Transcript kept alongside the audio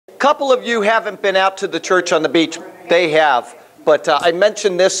couple of you haven't been out to the church on the beach. They have. But I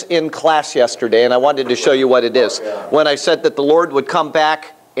mentioned this in class yesterday, and I wanted to show you what it is. When I said that the Lord would come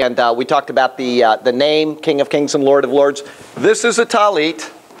back, and we talked about the name, King of Kings and Lord of Lords. This is a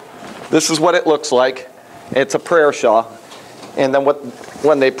talit. This is what it looks like. It's a prayer shawl. And then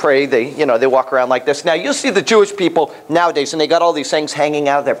when they pray, they walk around like this. Now, you'll see the Jewish people nowadays, and they got all these things hanging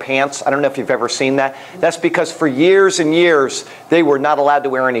out of their pants. I don't know if you've ever seen that. That's because for years and years, they were not allowed to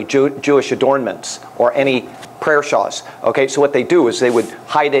wear any Jewish adornments or any prayer shawls. Okay, so what they do is they would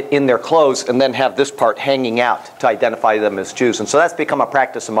hide it in their clothes and then have this part hanging out to identify them as Jews. And so that's become a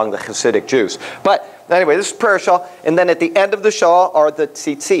practice among the Hasidic Jews. But anyway, this is prayer shawl. And then at the end of the shawl are the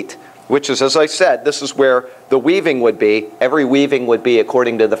tzitzit, which is, as I said, this is where the weaving would be. Every weaving would be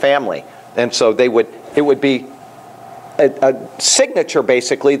according to the family. And so it would be a signature,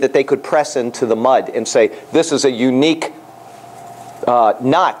 basically, that they could press into the mud and say, this is a unique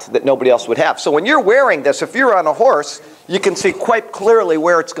knot that nobody else would have. So when you're wearing this, if you're on a horse, you can see quite clearly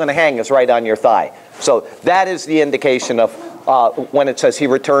where it's going to hang is right on your thigh. So that is the indication of when it says he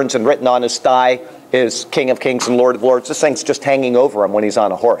returns and written on his thigh is King of Kings and Lord of Lords. This thing's just hanging over him when he's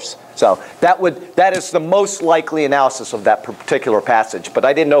on a horse. So that is the most likely analysis of that particular passage. But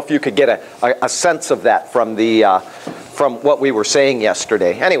I didn't know if you could get a sense of that from what we were saying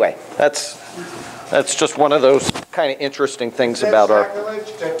yesterday. Anyway, that's just one of those kind of interesting things about our... Is that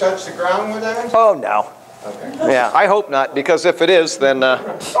sacrilege to touch the ground with that? Oh, no. Okay. Yeah, I hope not, because if it is, then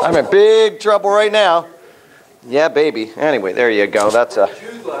I'm in big trouble right now. Yeah, baby. Anyway, there you go. That's a...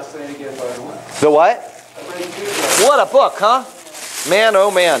 Jude last night again, by the way. The what? I read Jude. What a book, huh? Man,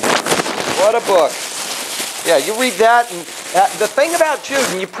 oh man. What a book. Yeah, you read that, and the thing about Jude,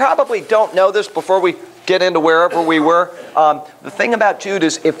 and you probably don't know this before we get into wherever we were, the thing about Jude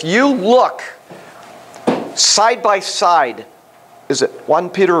is if you look side by side, is it 1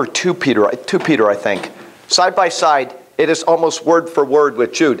 Peter or 2 Peter? 2 Peter, I think. Side by side, it is almost word for word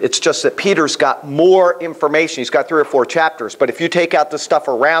with Jude. It's just that Peter's got more information. He's got 3 or 4 chapters. But if you take out the stuff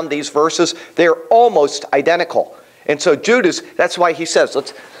around these verses, they're almost identical. And so Jude that's why he says,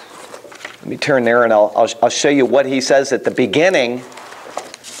 let me turn there and I'll show you what he says at the beginning.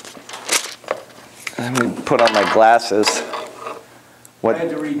 Let me put on my glasses. I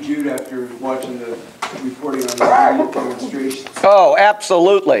had to read Jude after watching the reporting on the demonstrations. Oh,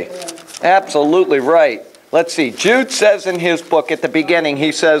 absolutely. Absolutely right. Let's see. Jude says in his book at the beginning,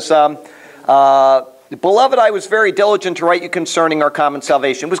 he says, Beloved, I was very diligent to write you concerning our common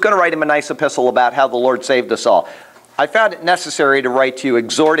salvation. He was going to write him a nice epistle about how the Lord saved us all. I found it necessary to write to you,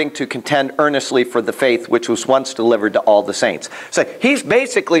 exhorting to contend earnestly for the faith which was once delivered to all the saints. So he's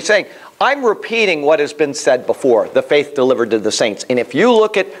basically saying, I'm repeating what has been said before, the faith delivered to the saints. And if you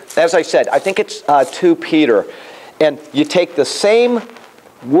look at, as I said, I think it's 2 Peter, and you take the same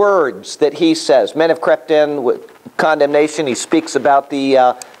words that he says, men have crept in with condemnation. He speaks about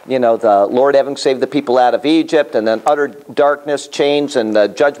the Lord having saved the people out of Egypt, and then utter darkness, chains, and the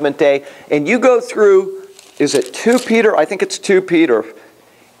judgment day. And you go through, is it 2 Peter? I think it's 2 Peter.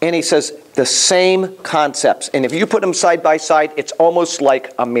 And he says the same concepts. And if you put them side by side, it's almost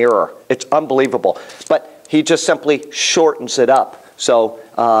like a mirror. It's unbelievable. But he just simply shortens it up. So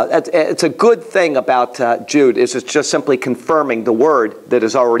it's a good thing about Jude, is it's just simply confirming the word that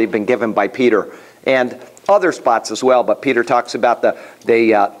has already been given by Peter. And other spots as well, but Peter talks about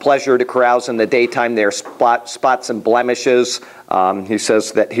the pleasure to carouse in the daytime. There are spots and blemishes. He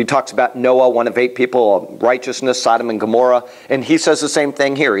says that he talks about Noah, one of 8 people, righteousness, Sodom and Gomorrah, and he says the same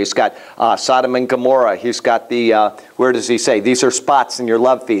thing here. He's got Sodom and Gomorrah. He's got the where does he say these are spots in your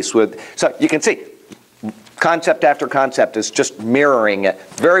love feast? So you can see concept after concept is just mirroring it.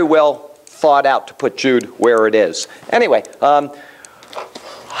 Very well thought out to put Jude where it is. Anyway.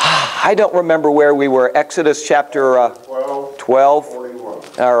 I don't remember where we were. Exodus chapter 12. 41.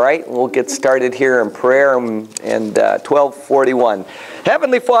 All right, we'll get started here in prayer and 12:41.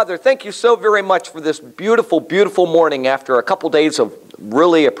 Heavenly Father, thank you so very much for this beautiful, beautiful morning after a couple days of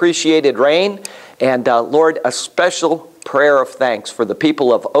really appreciated rain. And Lord, a special prayer of thanks for the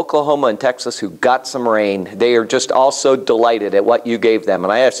people of Oklahoma and Texas who got some rain. They are just all so delighted at what you gave them.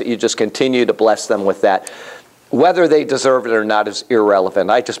 And I ask that you just continue to bless them with that. Whether they deserve it or not is irrelevant.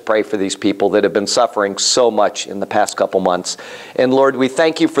 I just pray for these people that have been suffering so much in the past couple months. And Lord, we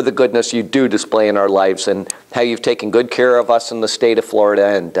thank you for the goodness you do display in our lives and how you've taken good care of us in the state of Florida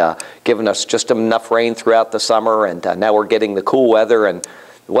and given us just enough rain throughout the summer. And now we're getting the cool weather. And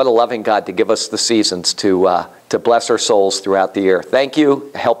what a loving God to give us the seasons to bless our souls throughout the year. Thank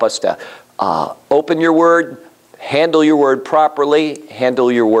you. Help us to open your word, handle your word properly,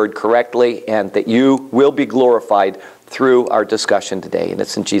 handle your word correctly, and that you will be glorified through our discussion today. And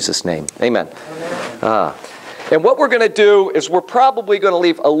it's in Jesus' name. Amen. And what we're going to do is we're probably going to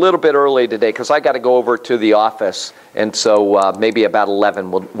leave a little bit early today because I got to go over to the office. And so maybe about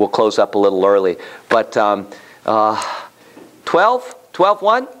 11, we'll close up a little early. But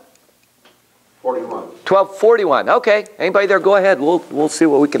 12:1? 41. 12:41. Okay. Anybody there? Go ahead. We'll see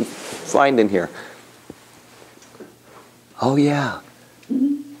what we can find in here. Oh, yeah.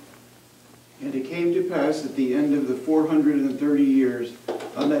 And it came to pass at the end of the 430 years,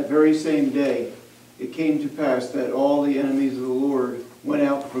 on that very same day, it came to pass that all the enemies of the Lord went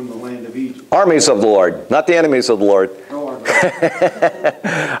out from the land of Egypt. Armies of the Lord, not the enemies of the Lord. No armies.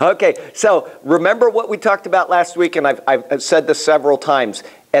 Okay, so remember what we talked about last week, and I've said this several times.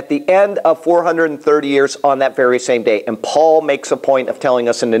 At the end of 430 years on that very same day, and Paul makes a point of telling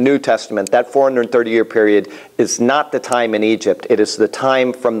us in the New Testament that 430-year period is not the time in Egypt. It is the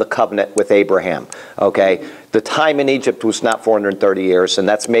time from the covenant with Abraham, okay? The time in Egypt was not 430 years, and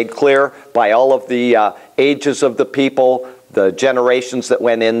that's made clear by all of the ages of the people, the generations that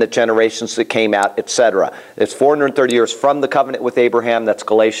went in, the generations that came out, etc. It's 430 years from the covenant with Abraham. That's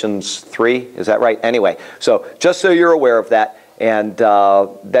Galatians 3, is that right? Anyway, so just so you're aware of that. And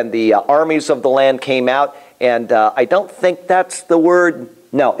then the armies of the land came out, and I don't think that's the word.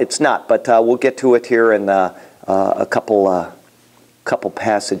 No, it's not, but we'll get to it here in a couple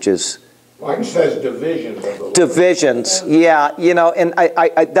passages. Mine says divisions of the Lord. Divisions, yeah, you know, and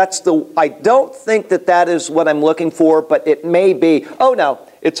I don't think that is what I'm looking for, but it may be. Oh, no,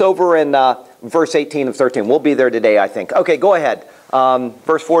 it's over in verse 18 of 13. We'll be there today, I think. Okay, go ahead.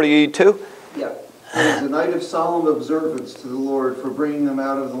 Verse 42? Yeah. It is a night of solemn observance to the Lord for bringing them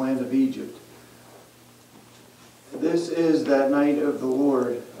out of the land of Egypt. This is that night of the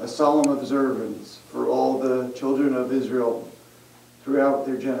Lord, a solemn observance for all the children of Israel throughout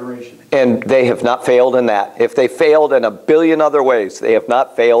their generation. And they have not failed in that. If they failed in a billion other ways, they have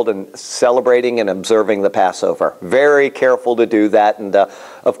not failed in celebrating and observing the Passover. Very careful to do that. And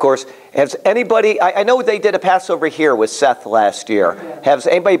of course, has anybody, I know they did a Passover here with Seth last year. Yeah. Has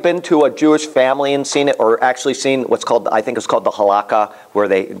anybody been to a Jewish family and seen it, or actually seen what's called, I think it's called the halakha, where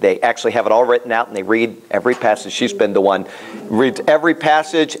they actually have it all written out and they read every passage? She's been to one. Reads every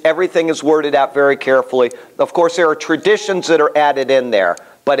passage. Everything is worded out very carefully. Of course, there are traditions that are added in there,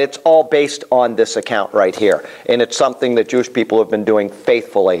 but it's all based on this account right here. And it's something that Jewish people have been doing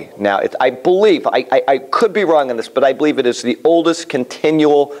faithfully. Now, I believe, I could be wrong on this, but I believe it is the oldest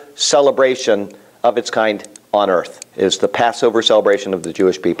continual celebration of its kind on earth, is the Passover celebration of the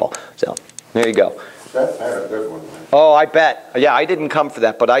Jewish people. So, there you go. Seth had a good one, man. Oh, I bet. Yeah, I didn't come for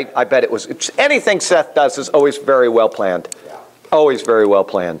that, but I bet it was. Anything Seth does is always very well planned. Yeah. Always very well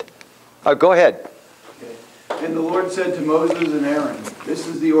planned. Go ahead. And the Lord said to Moses and Aaron, this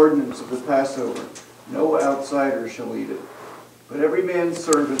is the ordinance of the Passover. No outsider shall eat it. But every man's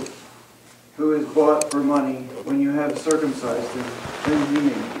servant who is bought for money, when you have circumcised him, then he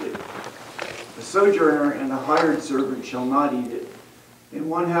may eat it. The sojourner and the hired servant shall not eat it. In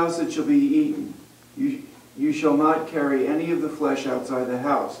one house it shall be eaten. You shall not carry any of the flesh outside the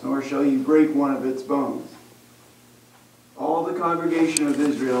house, nor shall you break one of its bones. All the congregation of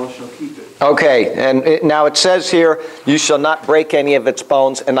Israel shall keep it. Okay, and now it says here, you shall not break any of its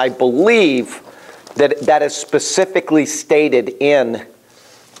bones, and I believe that is specifically stated in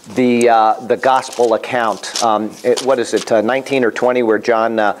the gospel account. What is it, 19 or 20, where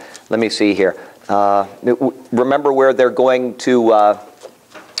John, let me see here. Remember where they're going to,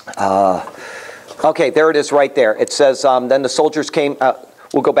 okay, there it is right there. It says, then the soldiers came...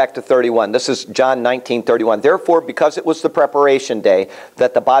 We'll go back to 31. This is John 19:31. Therefore, because it was the preparation day,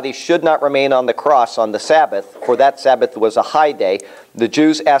 that the body should not remain on the cross on the Sabbath, for that Sabbath was a high day, the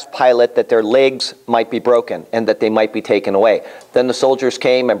Jews asked Pilate that their legs might be broken and that they might be taken away. Then the soldiers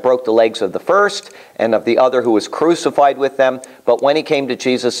came and broke the legs of the first and of the other who was crucified with them. But when he came to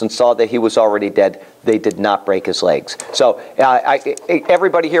Jesus and saw that he was already dead, they did not break his legs. So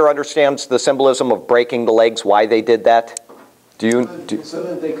everybody here understands the symbolism of breaking the legs, why they did that? So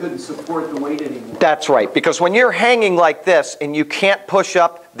that they couldn't support the weight anymore. That's right, because when you're hanging like this and you can't push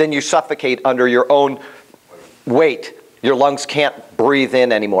up, then you suffocate under your own weight. Your lungs can't breathe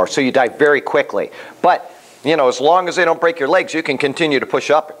in anymore, so you die very quickly. But, you know, as long as they don't break your legs, you can continue to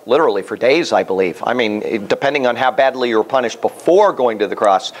push up literally for days, I believe. I mean, depending on how badly you were punished before going to the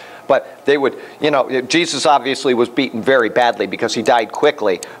cross. But they would, you know, Jesus obviously was beaten very badly because he died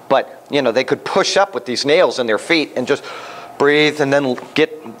quickly. But, you know, they could push up with these nails in their feet and just breathe and then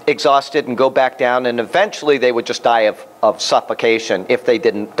get exhausted and go back down, and eventually they would just die of suffocation if they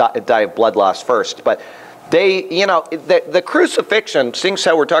didn't die of blood loss first. But they, you know, the crucifixion, seeing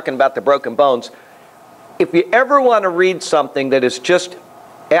how we're talking about the broken bones, if you ever want to read something that is just,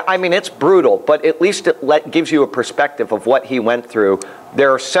 I mean, it's brutal, but at least it gives you a perspective of what he went through.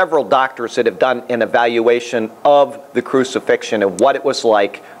 There are several doctors that have done an evaluation of the crucifixion and what it was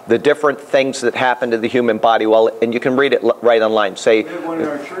like, the different things that happened to the human body, and you can read it right online. We had one in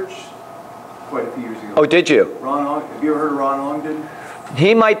our church quite a few years ago. Oh, did you? Have you ever heard of Ron Ogden?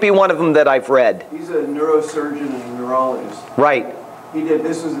 He might be one of them that I've read. He's a neurosurgeon and a neurologist. Right.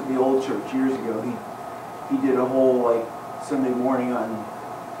 This was at the old church years ago. He did a whole, like, Sunday morning on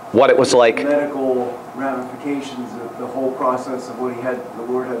what it was like. Medical ramifications of the whole process of what the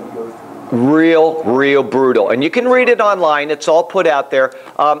Lord had to go through. Real brutal. And you can read it online. It's all put out there.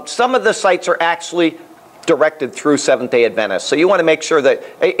 Some of the sites are actually directed through Seventh-day Adventists. So you want to make sure that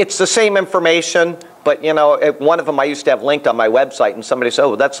it's the same information, but, you know, one of them I used to have linked on my website, and somebody said,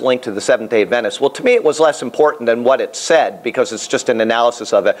 oh, that's linked to the Seventh-day Adventists. Well, to me, it was less important than what it said, because it's just an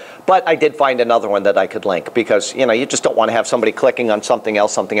analysis of it. But I did find another one that I could link, because, you know, you just don't want to have somebody clicking on something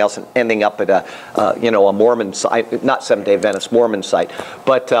else, and ending up at a, you know, a Mormon site, not Seventh-day Adventist, Mormon site.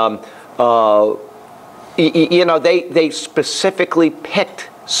 But, you know, they specifically picked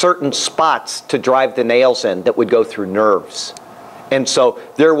certain spots to drive the nails in that would go through nerves. And so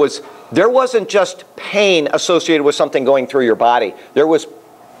there wasn't just pain associated with something going through your body. There was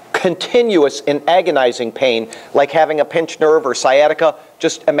continuous and agonizing pain, like having a pinched nerve or sciatica.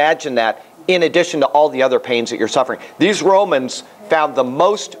 Just imagine that, in addition to all the other pains that you're suffering. These Romans found the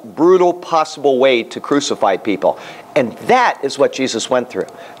most brutal possible way to crucify people. And that is what Jesus went through.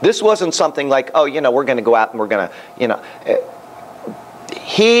 This wasn't something like, oh, you know, we're going to go out and we're going to, you know.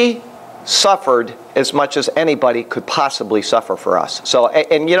 He suffered as much as anybody could possibly suffer for us. So,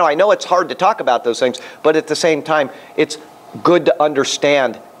 and you know, I know it's hard to talk about those things, but at the same time, it's good to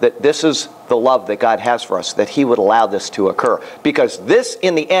understand that this is the love that God has for us, that he would allow this to occur. Because this,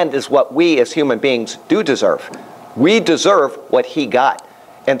 in the end, is what we as human beings do deserve. We deserve what he got.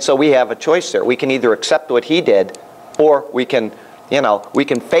 And so we have a choice there. We can either accept what he did, or we can, you know, we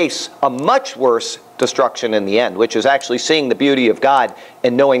can face a much worse destruction in the end, which is actually seeing the beauty of God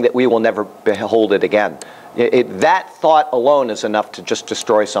and knowing that we will never behold it again. That thought alone is enough to just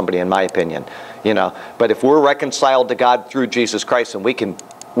destroy somebody, in my opinion. You know, but if we're reconciled to God through Jesus Christ, and we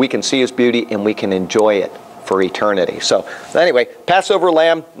can see his beauty and we can enjoy it for eternity. So anyway, Passover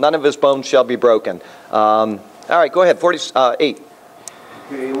lamb, none of his bones shall be broken. All right, go ahead. 48.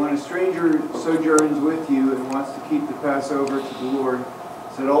 Okay, when a stranger sojourns with you and wants to keep the Passover to the Lord,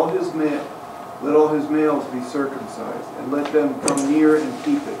 let all his males be circumcised, and let them come near and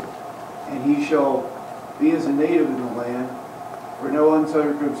keep it. And he shall be as a native in the land, for no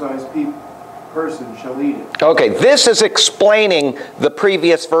uncircumcised person shall eat it. Okay, this is explaining the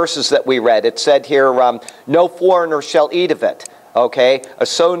previous verses that we read. It said here, no foreigner shall eat of it. Okay, a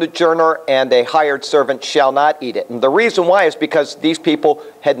sojourner and a hired servant shall not eat it. And the reason why is because these people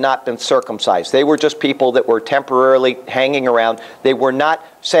had not been circumcised. They were just people that were temporarily hanging around. They were not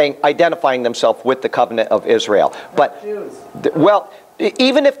identifying themselves with the covenant of Israel. But, well,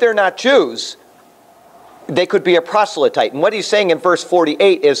 even if they're not Jews, they could be a proselyte. And what he's saying in verse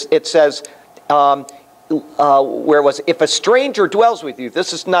 48 is, it says, where was it? If a stranger dwells with you,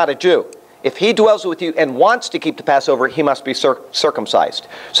 this is not a Jew. If he dwells with you and wants to keep the Passover, he must be circumcised.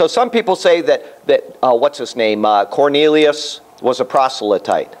 So some people say that what's his name? Cornelius was a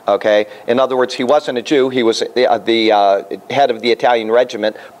proselyte, okay? In other words, he wasn't a Jew. He was the head of the Italian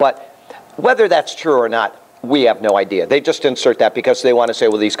regiment. But whether that's true or not, we have no idea. They just insert that because they want to say,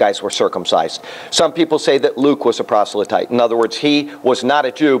 well, these guys were circumcised. Some people say that Luke was a proselyte. In other words, he was not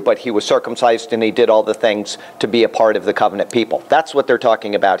a Jew, but he was circumcised and he did all the things to be a part of the covenant people. That's what they're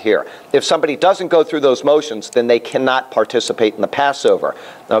talking about here. If somebody doesn't go through those motions, then they cannot participate in the Passover.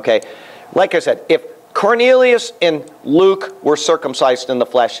 Okay? Like I said, if Cornelius and Luke were circumcised in the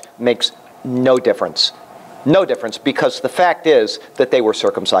flesh, makes no difference. No difference, because the fact is that they were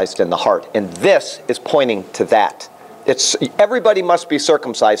circumcised in the heart. And this is pointing to that. It's everybody must be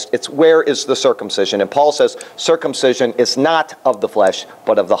circumcised. It's where is the circumcision? And Paul says circumcision is not of the flesh,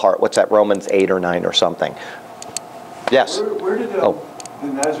 but of the heart. What's that, Romans 8 or 9 or something? Yes? Where did the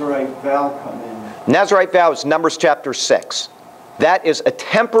Nazirite vow come in? Nazirite vow is Numbers chapter 6. That is a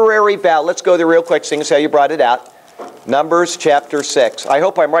temporary vow. Let's go there real quick, seeing as how you brought it out. Numbers chapter 6. I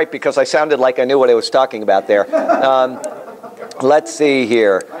hope I'm right because I sounded like I knew what I was talking about there. Let's see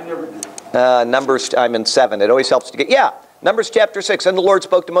here. I never did. Numbers, I'm in 7. It always helps to get, yeah. Numbers chapter 6. And the Lord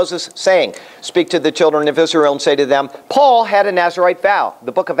spoke to Moses, saying, speak to the children of Israel and say to them, Paul had a Nazirite vow.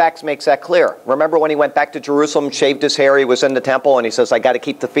 The book of Acts makes that clear. Remember when he went back to Jerusalem, shaved his hair, he was in the temple, and he says, I got to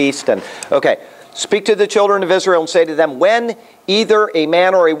keep the feast. And okay. Speak to the children of Israel and say to them, when either a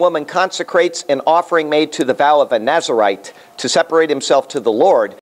man or a woman consecrates an offering made to the vow of a Nazirite to separate himself to the Lord,